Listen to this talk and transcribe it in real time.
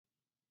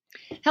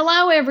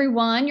Hello,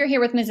 everyone. You're here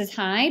with Mrs.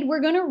 Hyde.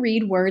 We're going to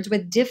read words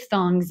with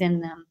diphthongs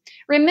in them.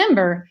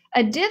 Remember,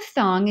 a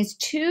diphthong is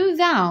two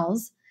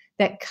vowels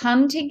that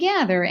come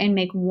together and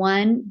make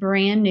one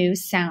brand new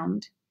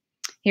sound.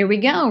 Here we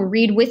go.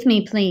 Read with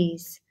me,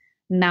 please.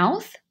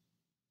 Mouth,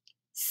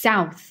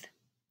 south,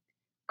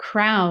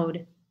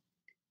 crowd,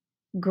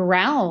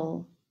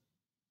 growl,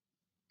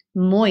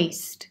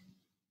 moist,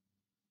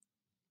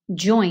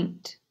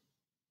 joint,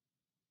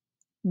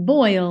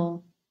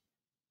 boil,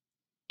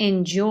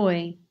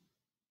 enjoy,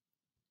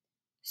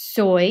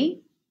 soy,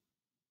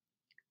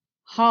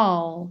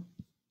 haul,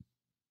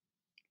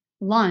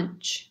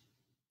 lunch,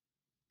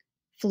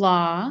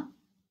 flaw,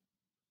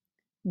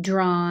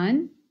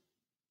 drawn,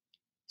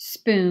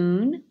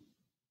 spoon,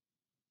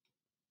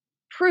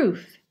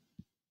 proof,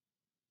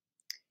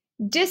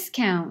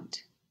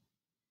 discount,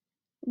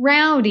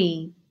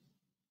 rowdy,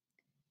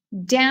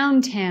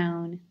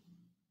 downtown,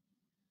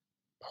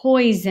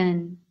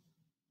 poison,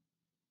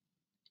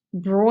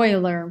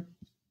 broiler,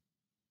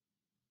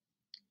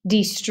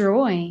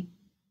 destroy,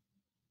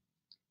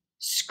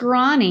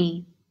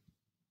 scrawny,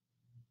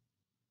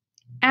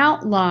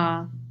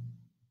 outlaw,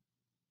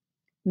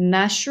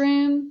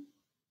 mushroom,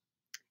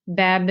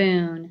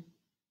 baboon.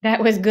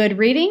 That was good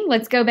reading.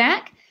 Let's go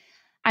back.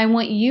 I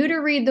want you to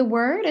read the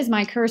word as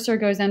my cursor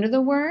goes under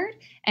the word,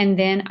 and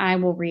then I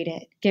will read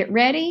it. Get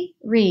ready,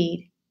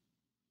 read.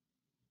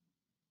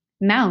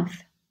 Mouth,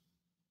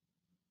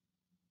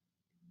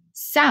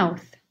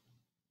 south,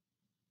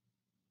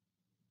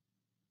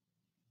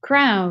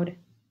 crowd,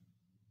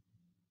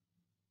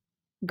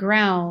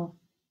 growl,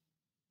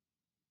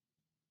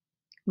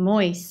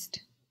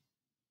 moist,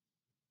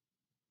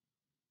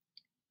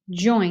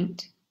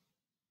 joint,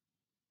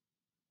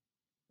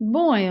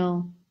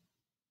 boil,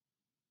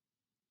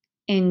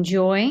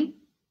 enjoy,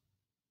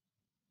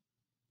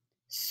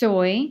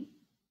 soy,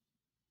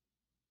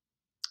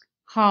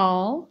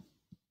 haul,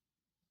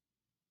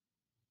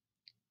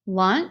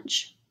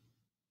 lunch,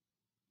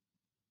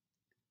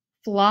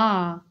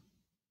 flaw,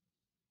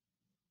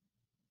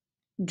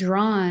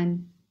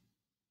 drawn,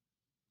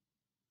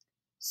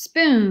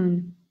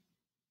 spoon,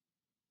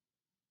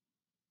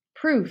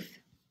 proof,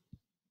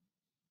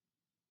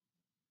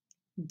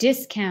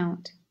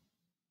 discount,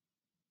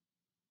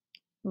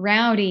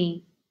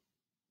 rowdy,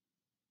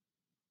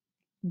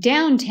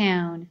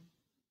 downtown,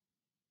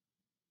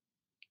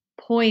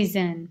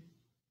 poison,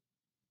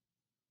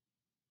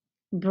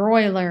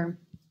 broiler,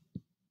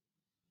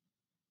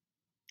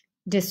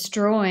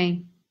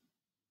 destroy,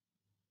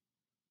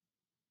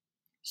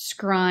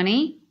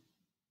 scrawny,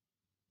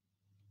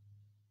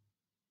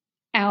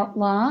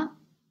 outlaw,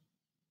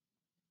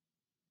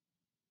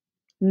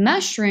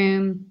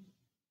 mushroom,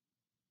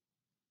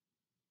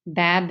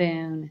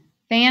 baboon.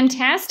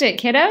 Fantastic,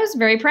 kiddos.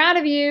 Very proud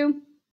of you.